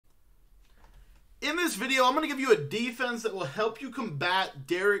this video, I'm going to give you a defense that will help you combat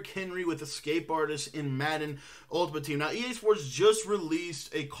Derrick Henry with Escape Artist in Madden Ultimate Team. Now, EA Sports just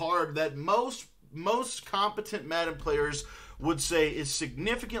released a card that most competent Madden players would say is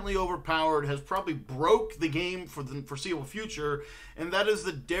significantly overpowered, has probably broke the game for the foreseeable future, and that is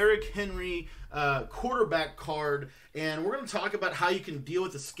the Derrick Henry quarterback card. And we're going to talk about how you can deal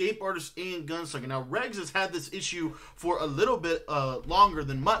with Escape Artist and Gunslinger. Now, Regs has had this issue for a little bit longer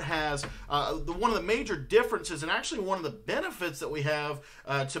than Mutt has. One of the major differences, and actually one of the benefits that we have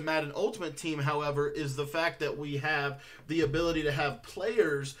to Madden Ultimate Team, however, is the fact that we have the ability to have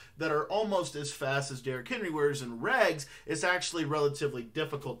players that are almost as fast as Derrick Henry, whereas in Regs, it's actually relatively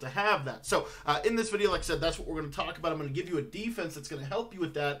difficult to have that. So in this video, like I said, that's what we're going to talk about. I'm going to give you a defense that's going to help you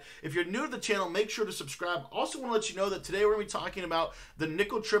with that. If you're new to the channel, make sure to subscribe. Also want to let you know that today we're going to be talking about the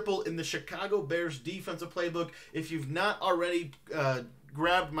nickel triple in the Chicago Bears defensive playbook. If you've not already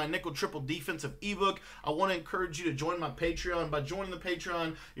grabbed my nickel triple defensive ebook, I want to encourage you to join my Patreon. By joining the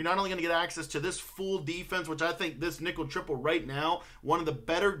Patreon, you're not only going to get access to this full defense, which I think this nickel triple right now, one of the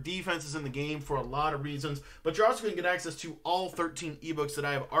better defenses in the game for a lot of reasons, but you're also going to get access to all 13 ebooks that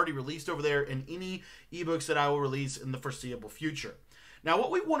I have already released over there and any ebooks that I will release in the foreseeable future. Now,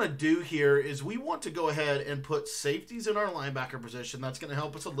 what we want to do here is we want to go ahead and put safeties in our linebacker position. That's going to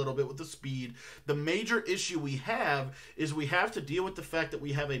help us a little bit with the speed. The major issue we have is we have to deal with the fact that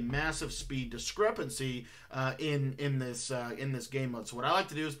we have a massive speed discrepancy in this game mode. So what I like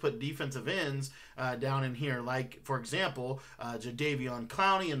to do is put defensive ends down in here. Like, for example, Jadeveon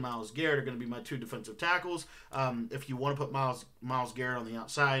Clowney and Myles Garrett are going to be my two defensive tackles. If you want to put Myles Garrett on the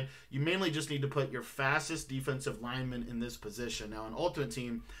outside, you mainly just need to put your fastest defensive lineman in this position. Now, in Ultimate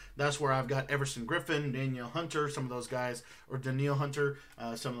Team, that's where I've got Everson Griffin, Danielle Hunter, some of those guys, or Danielle Hunter,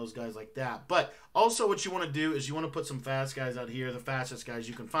 some of those guys like that. But also what you want to do is you want to put some fast guys out here, the fastest guys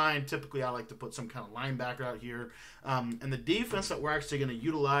you can find. Typically, I like to put some kind of linebacker out here. And the defense that we're actually going to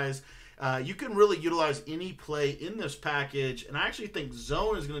utilize, you can really utilize any play in this package, and I actually think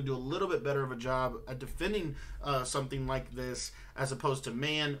zone is going to do a little bit better of a job at defending something like this as opposed to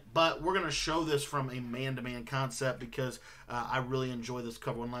man, but we're going to show this from a man-to-man concept because I really enjoy this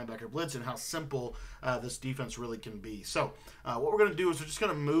cover one linebacker blitz and how simple this defense really can be. So what we're going to do is we're just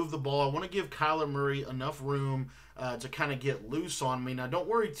going to move the ball. I want to give Kyler Murray enough room to kind of get loose on me. Now, don't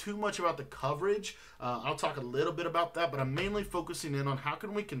worry too much about the coverage. I'll talk a little bit about that, but I'm mainly focusing in on how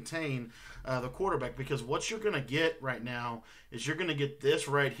can we contain the quarterback, because what you're going to get right now is you're going to get this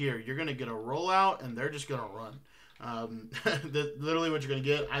right here. You're going to get a rollout, and they're just going to run. Literally what you're going to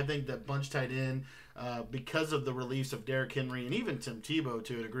get. I think that bunch tight end, because of the release of Derrick Henry and even Tim Tebow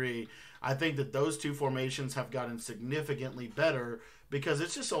to a degree, I think that those two formations have gotten significantly better because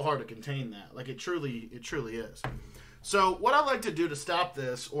it's just so hard to contain that. Like, it truly is. So what I like to do to stop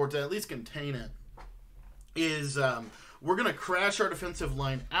this, or to at least contain it, is we're going to crash our defensive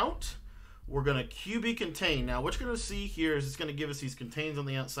line out. We're going to QB contain. Now, what you're going to see here is it's going to give us these contains on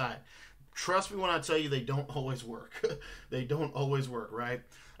the outside. Trust me when I tell you they don't always work. They don't always work, right?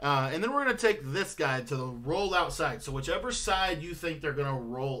 And then we're going to take this guy to the roll outside. So whichever side you think they're going to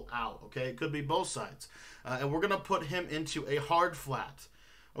roll out, okay? It could be both sides. And we're going to put him into a hard flat,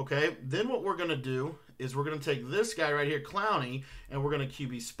 okay? Then what we're going to do is we're going to take this guy right here, Clowney, and we're going to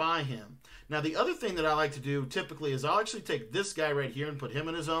QB spy him. Now, the other thing that I like to do typically is I'll actually take this guy right here and put him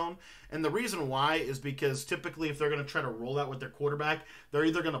in his zone. And the reason why is because typically if they're going to try to roll out with their quarterback, they're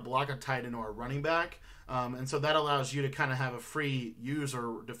either going to block a tight end or a running back. And so that allows you to kind of have a free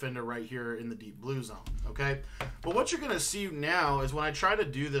user defender right here in the deep blue zone, okay? But what you're going to see now is when I try to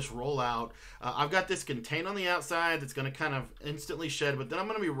do this rollout, I've got this contain on the outside that's going to kind of instantly shed, but then I'm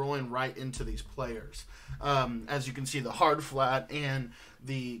going to be rolling right into these players. As you can see, the hard flat and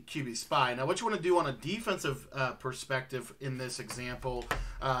the QB spy. Now, what you want to do on a defensive perspective in this example,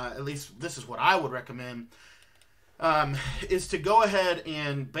 at least this is what I would recommend, is to go ahead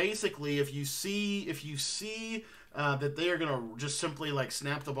and basically, if you see that they are going to just simply like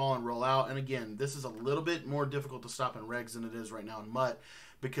snap the ball and roll out, and again, this is a little bit more difficult to stop in Regs than it is right now in Mutt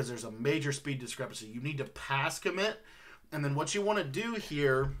because there's a major speed discrepancy. You need to pass commit, and then what you want to do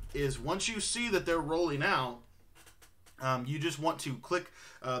here is once you see that they're rolling out, you just want to click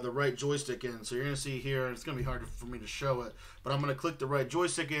the right joystick in. So you're going to see here, it's going to be hard for me to show it, but I'm going to click the right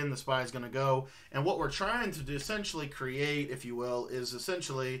joystick in, the spy is going to go. And what we're trying to essentially create, if you will, is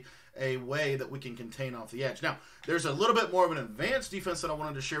essentially a way that we can contain off the edge. Now, there's a little bit more of an advanced defense that I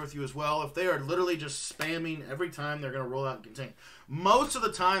wanted to share with you as well. If they are literally just spamming every time they're going to roll out and contain. Most of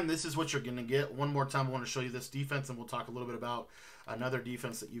the time, this is what you're going to get. One more time, I want to show you this defense, and we'll talk a little bit about another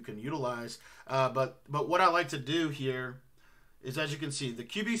defense that you can utilize. But what I like to do here is, as you can see, the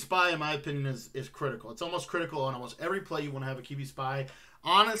QB spy, in my opinion, is critical. It's almost critical on almost every play you want to have a QB spy.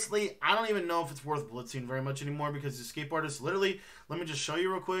 Honestly, I don't even know if it's worth blitzing very much anymore because the escape artist, literally, let me just show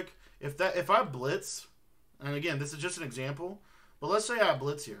you real quick. If I blitz, and again, this is just an example, but let's say I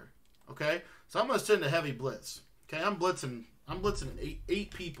blitz here, okay? So I'm going to send a heavy blitz, okay? I'm blitzing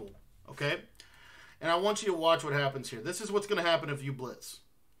eight people, okay? And I want you to watch what happens here. This is what's going to happen if you blitz.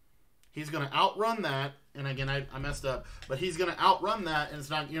 He's going to outrun that, and again, I messed up, but he's going to outrun that,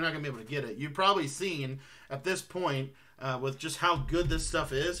 and you're not going to be able to get it. You've probably seen, at this point, with just how good this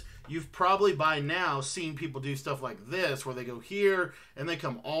stuff is, you've probably by now seen people do stuff like this, where they go here, and they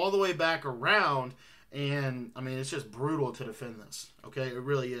come all the way back around, and, I mean, it's just brutal to defend this, okay? It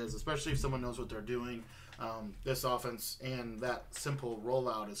really is, especially if someone knows what they're doing. This offense and that simple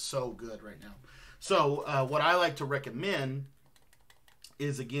rollout is so good right now. So, what I like to recommend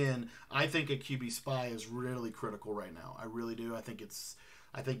is, again, I think a QB spy is really critical right now. I really do. I think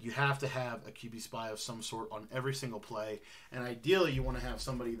you have to have a QB spy of some sort on every single play, and ideally you want to have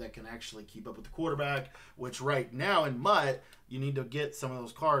somebody that can actually keep up with the quarterback, which right now in MUT, you need to get some of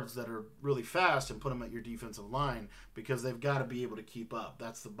those cards that are really fast and put them at your defensive line because they've got to be able to keep up.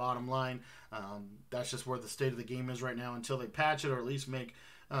 That's the bottom line. That's just where the state of the game is right now until they patch it or at least make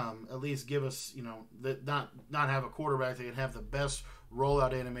at least give us, not have a quarterback that can have the best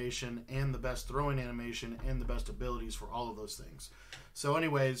rollout animation and the best throwing animation and the best abilities for all of those things. So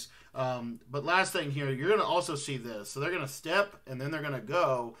anyways, but last thing here, you're going to also see this. So they're going to step and then they're going to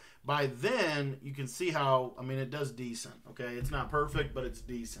go. By then, you can see how, I mean, it does decent, okay? It's not perfect, but it's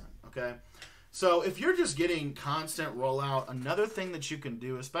decent, okay? So if you're just getting constant rollout, another thing that you can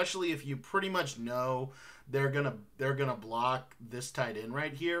do, especially if you pretty much know they're gonna block this tight end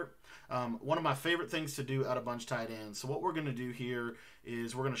right here. One of my favorite things to do out of bunch tight ends. So what we're gonna do here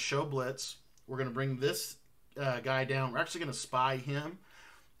is we're gonna show blitz. We're gonna bring this guy down. We're actually gonna spy him,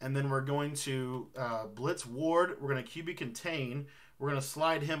 and then we're going to blitz Ward. We're gonna QB contain. We're gonna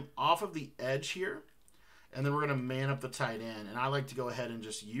slide him off of the edge here. And then we're going to man up the tight end. And I like to go ahead and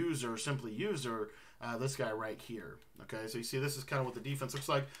just simply use this guy right here. Okay, so you see this is kind of what the defense looks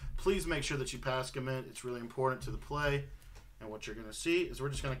like. Please make sure that you pass commit. It's really important to the play. And what you're going to see is we're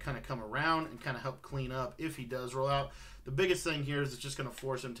just going to kind of come around and kind of help clean up if he does roll out. The biggest thing here is it's just going to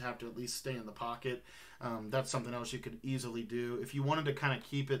force him to have to at least stay in the pocket. That's something else you could easily do. If you wanted to kind of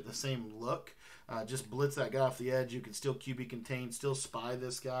keep it the same look, just blitz that guy off the edge. You can still QB contain, still spy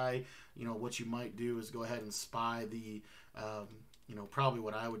this guy. What you might do is go ahead and spy the, probably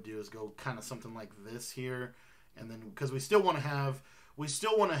what I would do is go kind of something like this here. And then, because we still want to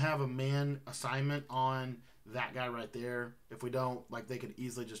have a man assignment on that guy right there. If we don't, they could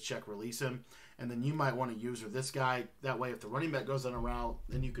easily just check release him. And then you might want to use this guy. That way, if the running back goes on a route,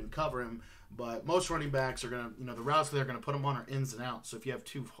 then you can cover him. But most running backs are going to, the routes they're going to put them on are ins and outs. So if you have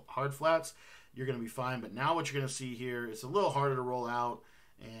two hard flats, you're going to be fine. But now what you're going to see here is a little harder to roll out.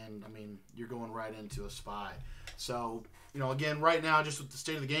 And, I mean, you're going right into a spy. So, again, right now, just with the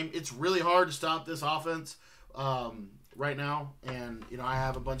state of the game, it's really hard to stop this offense right now. And, I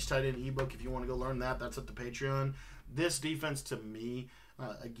have a bunch of tight end ebook. If you want to go learn that, that's at the Patreon. This defense, to me,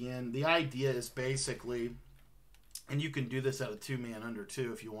 again, the idea is basically, and you can do this at a two-man under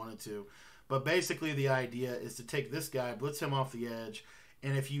too if you wanted to, but basically the idea is to take this guy, blitz him off the edge,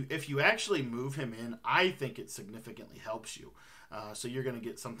 and if you actually move him in, I think it significantly helps you. So you're going to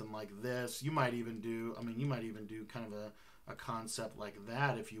get something like this. You might even do kind of a concept like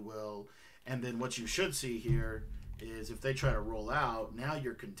that, if you will. And then what you should see here is if they try to roll out, now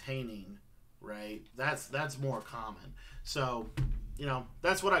you're containing, right? That's more common. So,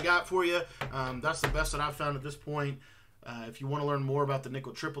 that's what I got for you. That's the best that I've found at this point. If you want to learn more about the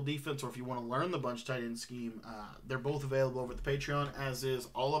nickel triple defense, or if you want to learn the bunch tight end scheme, they're both available over at the Patreon, as is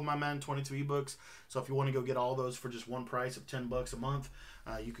all of my Madden 22 ebooks. So if you want to go get all those for just one price of $10 a month,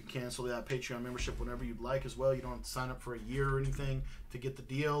 you can cancel that Patreon membership whenever you'd like as well. You don't have to sign up for a year or anything to get the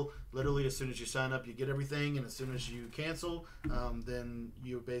deal. Literally, as soon as you sign up, you get everything, and as soon as you cancel, then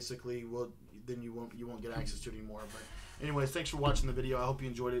you basically you won't get access to it anymore. But anyways, thanks for watching the video. I hope you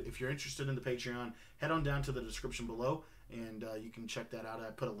enjoyed it. If you're interested in the Patreon, head on down to the description below, and you can check that out.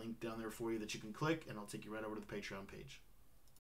 I put a link down there for you that you can click, and I'll take you right over to the Patreon page.